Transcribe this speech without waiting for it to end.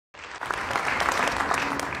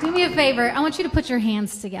Do me a favor. I want you to put your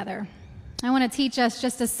hands together. I want to teach us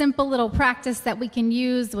just a simple little practice that we can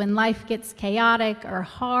use when life gets chaotic or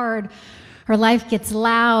hard or life gets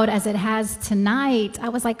loud as it has tonight. I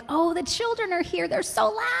was like, oh, the children are here. They're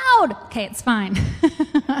so loud. Okay, it's fine.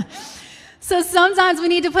 So sometimes we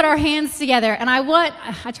need to put our hands together. And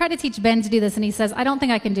I try to teach Ben to do this, and he says, I don't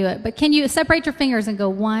think I can do it. But can you separate your fingers and go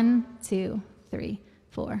 1, 2, 3,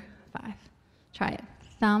 4, 5. Try it.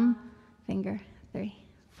 Thumb, finger, 3,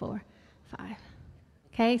 4, 5.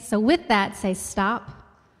 Okay, so with that, say stop,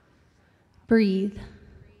 breathe,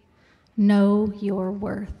 know your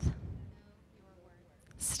worth.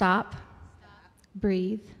 Stop,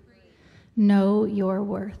 breathe, know your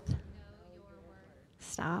worth.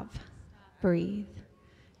 Stop, breathe,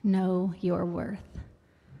 know your worth.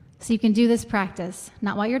 So you can do this practice,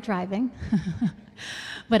 not while you're driving,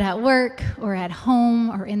 but at work or at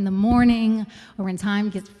home or in the morning or when time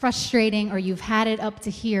gets frustrating or you've had it up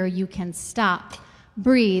to here, you can stop,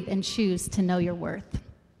 breathe, and choose to know your worth.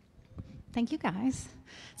 Thank you, guys.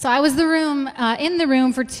 So I was in the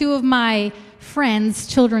room for 2 of my friends'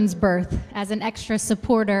 children's birth as an extra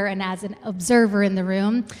supporter and as an observer in the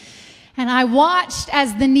room. And I watched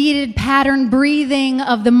as the needed pattern breathing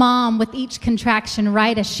of the mom with each contraction,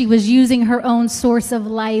 right, as she was using her own source of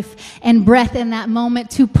life and breath in that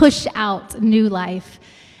moment to push out new life.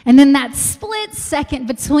 And then that split second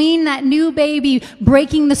between that new baby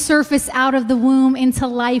breaking the surface out of the womb into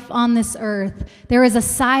life on this earth, there is a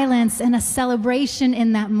silence and a celebration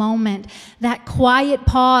in that moment, that quiet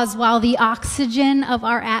pause while the oxygen of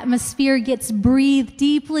our atmosphere gets breathed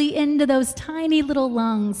deeply into those tiny little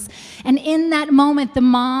lungs. And in that moment, the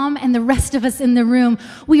mom and the rest of us in the room,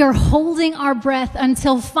 we are holding our breath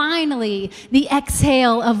until finally the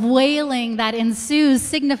exhale of wailing that ensues,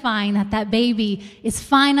 signifying that that baby is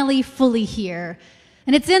finally fully here.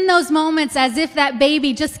 And it's in those moments as if that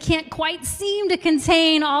baby just can't quite seem to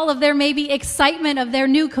contain all of their maybe excitement of their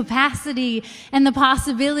new capacity and the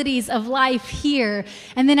possibilities of life here.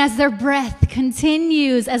 And then as their breath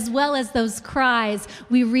continues, as well as those cries,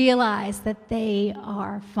 we realize that they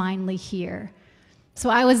are finally here. So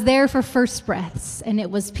I was there for first breaths, and it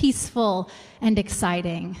was peaceful and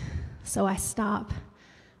exciting. So I stop,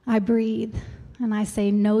 I breathe, and I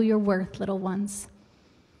say, know your worth, little ones.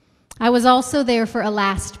 I was also there for a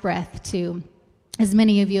last breath, too, as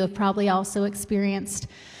many of you have probably also experienced.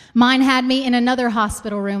 Mine had me in another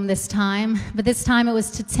hospital room this time, but this time it was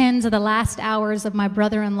to tend to the last hours of my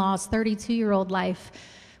brother-in-law's 32-year-old life,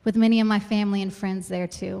 with many of my family and friends there,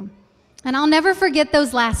 too. And I'll never forget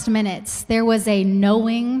those last minutes. There was a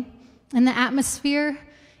knowing in the atmosphere.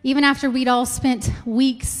 Even after we'd all spent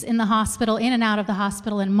weeks in the hospital, in and out of the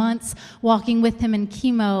hospital, and months walking with him in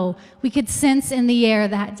chemo, we could sense in the air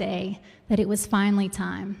that day that it was finally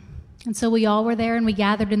time. And so we all were there, and we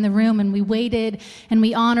gathered in the room, and we waited, and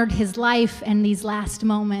we honored his life and these last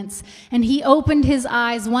moments. And he opened his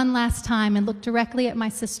eyes one last time and looked directly at my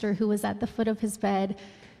sister, who was at the foot of his bed,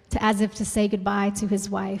 as if to say goodbye to his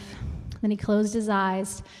wife. Then he closed his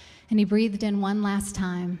eyes, and he breathed in one last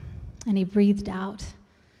time, and he breathed out.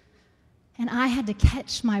 And I had to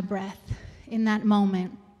catch my breath in that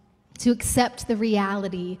moment to accept the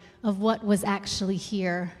reality of what was actually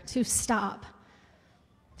here, to stop,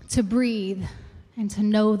 to breathe, and to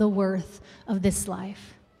know the worth of this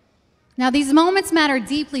life. Now, these moments matter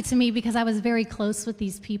deeply to me because I was very close with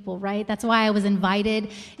these people, right? That's why I was invited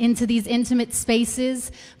into these intimate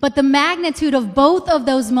spaces. But the magnitude of both of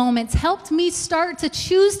those moments helped me start to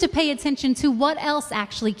choose to pay attention to what else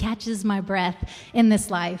actually catches my breath in this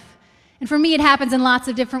life. And for me, it happens in lots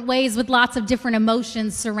of different ways with lots of different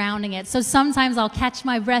emotions surrounding it. So sometimes I'll catch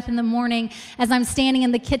my breath in the morning as I'm standing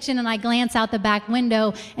in the kitchen and I glance out the back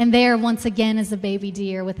window, and there once again is a baby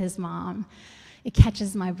deer with his mom. It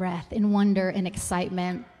catches my breath in wonder and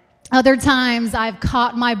excitement. Other times I've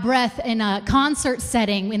caught my breath in a concert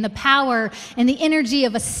setting, in the power and the energy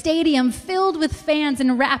of a stadium filled with fans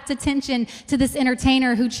and rapt attention to this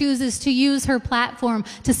entertainer who chooses to use her platform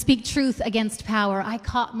to speak truth against power. I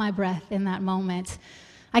caught my breath in that moment.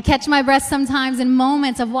 I catch my breath sometimes in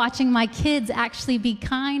moments of watching my kids actually be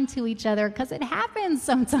kind to each other, because it happens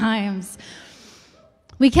sometimes.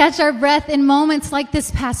 We catch our breath in moments like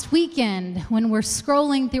this past weekend when we're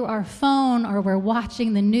scrolling through our phone or we're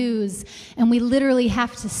watching the news and we literally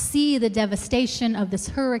have to see the devastation of this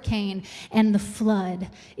hurricane and the flood.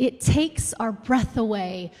 It takes our breath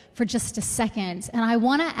away for just a second. And I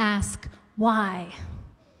want to ask, why?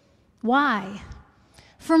 Why?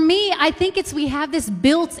 For me, I think we have this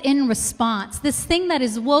built-in response, this thing that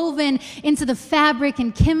is woven into the fabric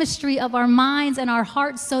and chemistry of our minds and our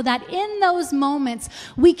hearts so that in those moments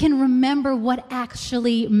we can remember what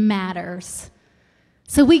actually matters.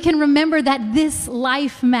 So we can remember that this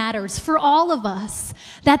life matters for all of us,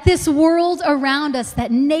 that this world around us,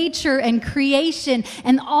 that nature and creation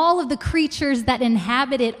and all of the creatures that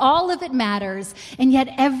inhabit it, all of it matters. And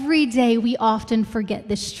yet every day we often forget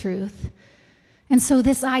this truth. And so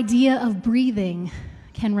this idea of breathing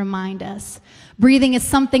can remind us. Breathing is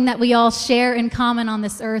something that we all share in common on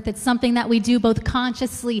this earth. It's something that we do both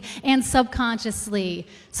consciously and subconsciously.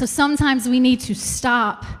 So sometimes we need to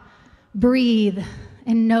stop, breathe,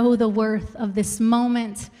 and know the worth of this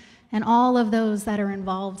moment and all of those that are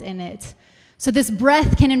involved in it. So this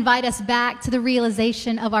breath can invite us back to the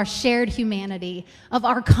realization of our shared humanity, of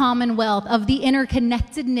our commonwealth, of the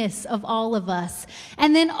interconnectedness of all of us.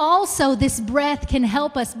 And then also this breath can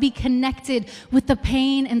help us be connected with the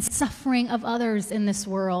pain and suffering of others in this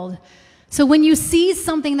world. So when you see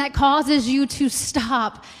something that causes you to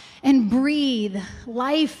stop and breathe,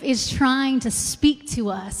 life is trying to speak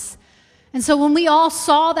to us. And so when we all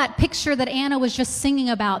saw that picture that Anna was just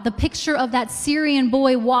singing about, the picture of that Syrian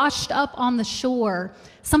boy washed up on the shore,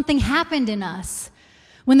 something happened in us.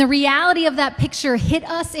 When the reality of that picture hit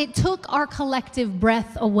us, it took our collective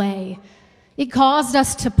breath away. It caused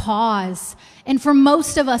us to pause. And for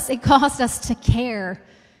most of us, it caused us to care.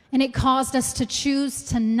 And it caused us to choose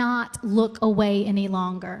to not look away any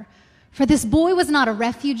longer. For this boy was not a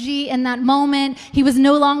refugee in that moment. He was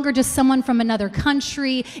no longer just someone from another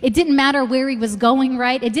country. It didn't matter where he was going,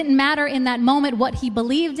 right? It didn't matter in that moment what he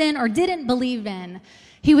believed in or didn't believe in.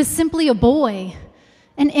 He was simply a boy,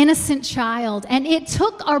 an innocent child. And it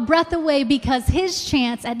took our breath away because his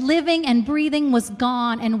chance at living and breathing was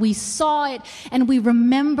gone. And we saw it and we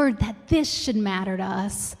remembered that this should matter to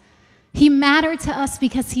us. He mattered to us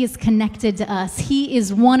because he is connected to us. He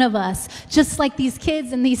is one of us. Just like these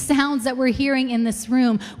kids and these sounds that we're hearing in this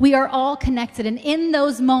room, we are all connected. And in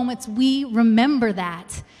those moments, we remember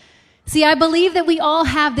that. See, I believe that we all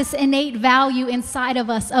have this innate value inside of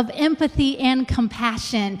us of empathy and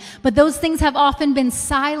compassion. But those things have often been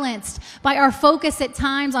silenced by our focus at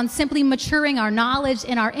times on simply maturing our knowledge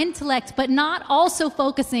and our intellect, but not also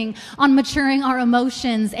focusing on maturing our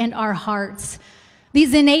emotions and our hearts.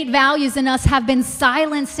 These innate values in us have been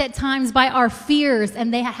silenced at times by our fears,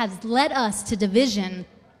 and they have led us to division.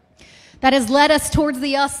 That has led us towards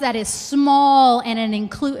the us that is small and an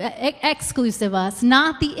exclusive us,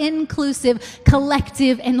 not the inclusive,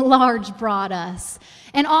 collective, and large broad us.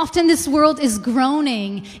 And often this world is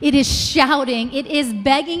groaning, it is shouting, it is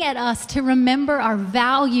begging at us to remember our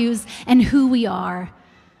values and who we are.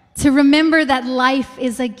 To remember that life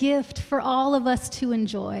is a gift for all of us to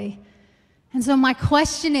enjoy. And so my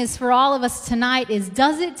question is for all of us tonight is,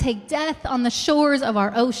 does it take death on the shores of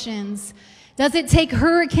our oceans? Does it take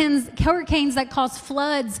hurricanes that cause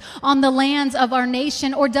floods on the lands of our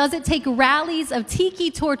nation? Or does it take rallies of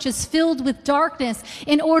tiki torches filled with darkness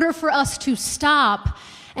in order for us to stop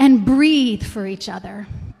and breathe for each other?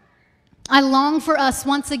 I long for us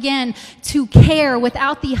once again to care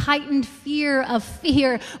without the heightened fear of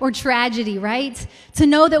fear or tragedy, right? To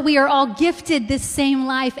know that we are all gifted this same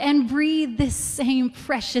life and breathe this same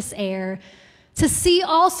precious air. To see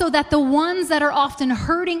also that the ones that are often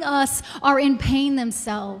hurting us are in pain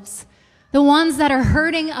themselves. The ones that are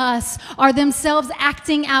hurting us are themselves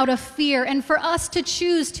acting out of fear. And for us to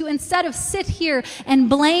choose to, instead of sit here and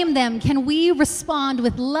blame them, can we respond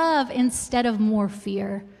with love instead of more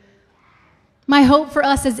fear? My hope for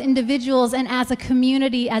us as individuals and as a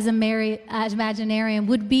community, as Imaginarium,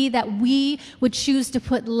 would be that we would choose to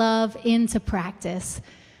put love into practice.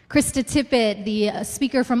 Krista Tippett, the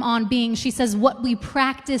speaker from On Being, she says, what we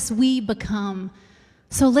practice, we become.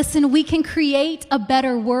 So listen, we can create a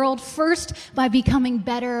better world first by becoming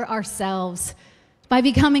better ourselves. By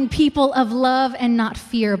becoming people of love and not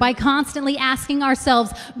fear, by constantly asking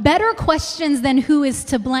ourselves better questions than who is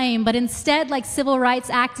to blame, but instead, like civil rights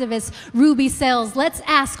activist Ruby Sales, let's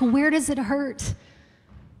ask, where does it hurt?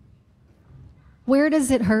 Where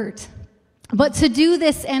does it hurt? But to do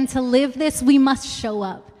this and to live this, we must show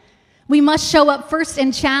up. We must show up first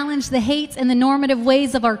and challenge the hate and the normative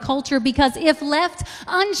ways of our culture, because if left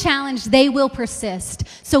unchallenged, they will persist.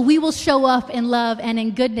 So we will show up in love and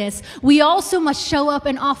in goodness. We also must show up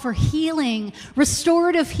and offer healing,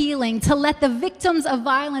 restorative healing, to let the victims of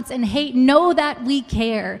violence and hate know that we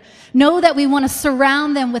care, know that we want to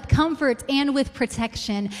surround them with comfort and with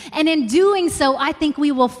protection. And in doing so, I think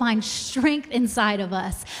we will find strength inside of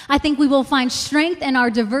us. I think we will find strength in our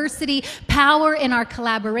diversity, power in our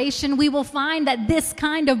collaboration. we will find that this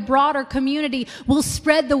kind of broader community will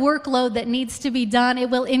spread the workload that needs to be done. It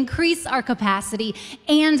will increase our capacity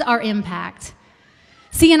and our impact.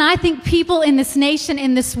 See, and I think people in this nation,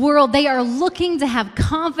 in this world, they are looking to have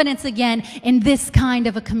confidence again in this kind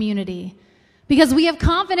of a community. Because we have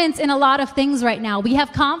confidence in a lot of things right now. We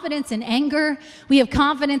have confidence in anger. We have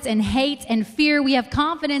confidence in hate and fear. We have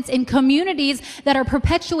confidence in communities that are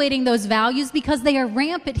perpetuating those values because they are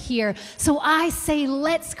rampant here. So I say,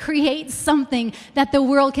 let's create something that the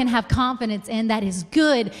world can have confidence in, that is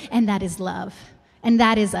good and that is love. And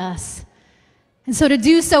that is us. And so to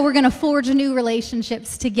do so, we're going to forge new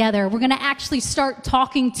relationships together. We're going to actually start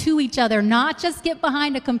talking to each other, not just get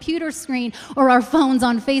behind a computer screen or our phones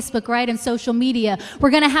on Facebook, right, and social media. We're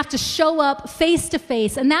going to have to show up face to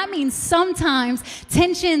face. And that means sometimes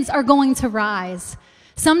tensions are going to rise.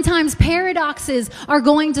 Sometimes paradoxes are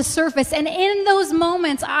going to surface. And in those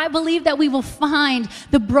moments, I believe that we will find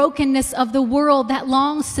the brokenness of the world that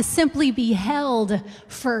longs to simply be held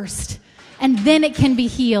first. And then it can be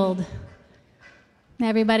healed.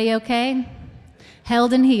 Everybody okay?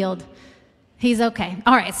 Held and healed. He's okay.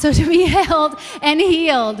 All right, so to be held and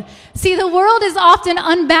healed. See, the world is often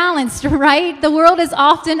unbalanced, right? The world is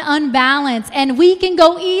often unbalanced, and we can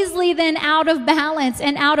go easily then out of balance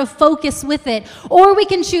and out of focus with it, or we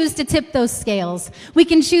can choose to tip those scales. We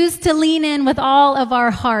can choose to lean in with all of our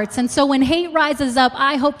hearts. And so when hate rises up,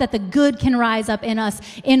 I hope that the good can rise up in us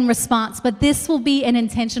in response, but this will be an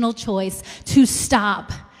intentional choice to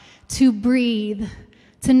stop, to breathe,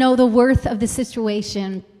 to know the worth of the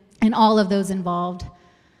situation and all of those involved.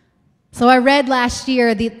 So I read last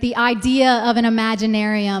year the idea of an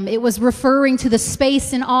imaginarium. It was referring to the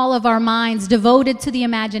space in all of our minds devoted to the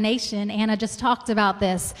imagination. Anna just talked about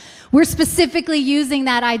this. We're specifically using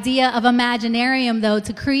that idea of imaginarium, though,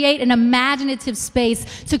 to create an imaginative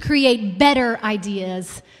space to create better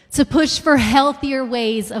ideas, to push for healthier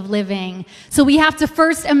ways of living. So we have to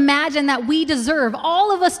first imagine that we deserve,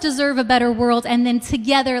 all of us deserve a better world, and then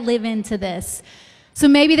together live into this. So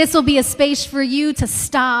maybe this will be a space for you to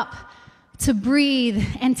stop, to breathe,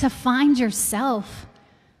 and to find yourself,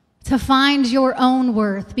 to find your own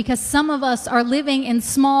worth, because some of us are living in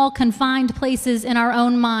small, confined places in our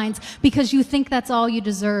own minds because you think that's all you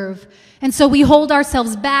deserve. And so we hold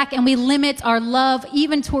ourselves back and we limit our love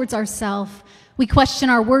even towards ourselves. We question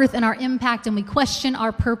our worth and our impact, and we question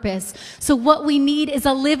our purpose. So what we need is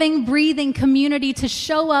a living, breathing community to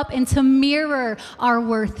show up and to mirror our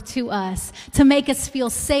worth to us, to make us feel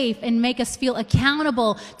safe and make us feel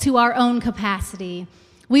accountable to our own capacity.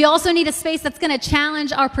 We also need a space that's going to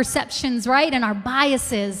challenge our perceptions, right, and our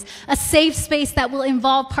biases. A safe space that will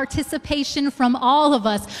involve participation from all of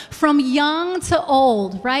us, from young to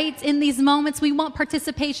old, right? In these moments, we want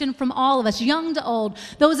participation from all of us, young to old,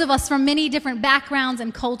 those of us from many different backgrounds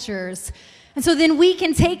and cultures. And so then we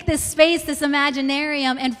can take this space, this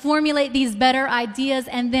imaginarium, and formulate these better ideas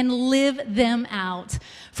and then live them out.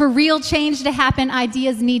 For real change to happen,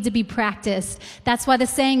 ideas need to be practiced. That's why the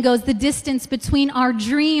saying goes, the distance between our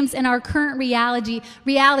dreams and our current reality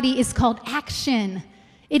is called action.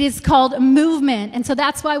 It is called movement. And so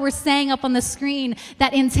that's why we're saying up on the screen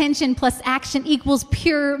that intention plus action equals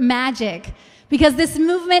pure magic. Because this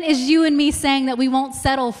movement is you and me saying that we won't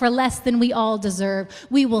settle for less than we all deserve.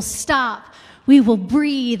 We will stop, we will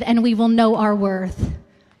breathe, and we will know our worth.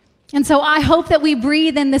 And so I hope that we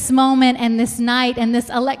breathe in this moment and this night and this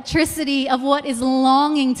electricity of what is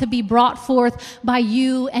longing to be brought forth by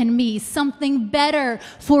you and me, something better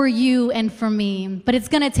for you and for me. But it's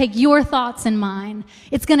going to take your thoughts and mine.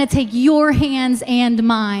 It's going to take your hands and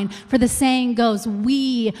mine. For the saying goes,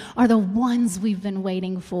 we are the ones we've been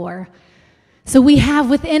waiting for. So we have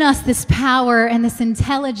within us this power and this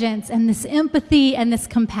intelligence and this empathy and this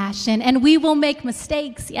compassion. And we will make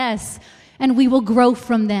mistakes, yes. And we will grow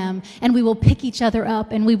from them, and we will pick each other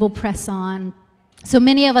up, and we will press on. So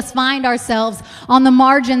many of us find ourselves on the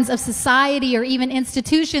margins of society or even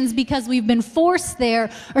institutions because we've been forced there,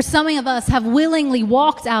 or some of us have willingly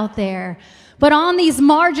walked out there. But on these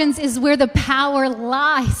margins is where the power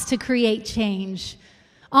lies to create change.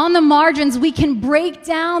 On the margins, we can break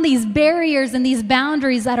down these barriers and these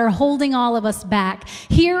boundaries that are holding all of us back.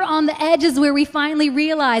 Here on the edges where we finally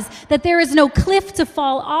realize that there is no cliff to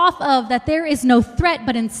fall off of, that there is no threat,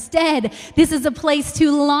 but instead, this is a place to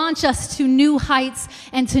launch us to new heights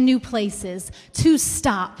and to new places, to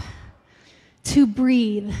stop, to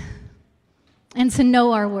breathe, and to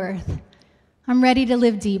know our worth. I'm ready to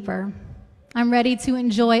live deeper. I'm ready to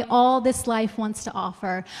enjoy all this life wants to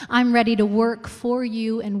offer. I'm ready to work for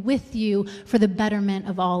you and with you for the betterment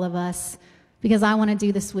of all of us. because I want to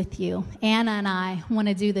do this with you. Anna and I want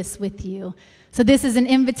to do this with you. So this is an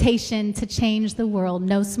invitation to change the world.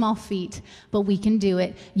 No small feat, but we can do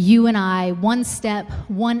it. You and I, one step,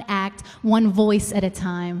 one act, one voice at a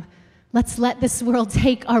time. Let's let this world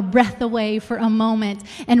take our breath away for a moment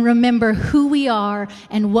and remember who we are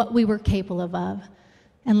and what we were capable of.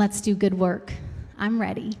 And let's do good work. I'm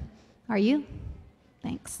ready. Are you?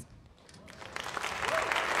 Thanks.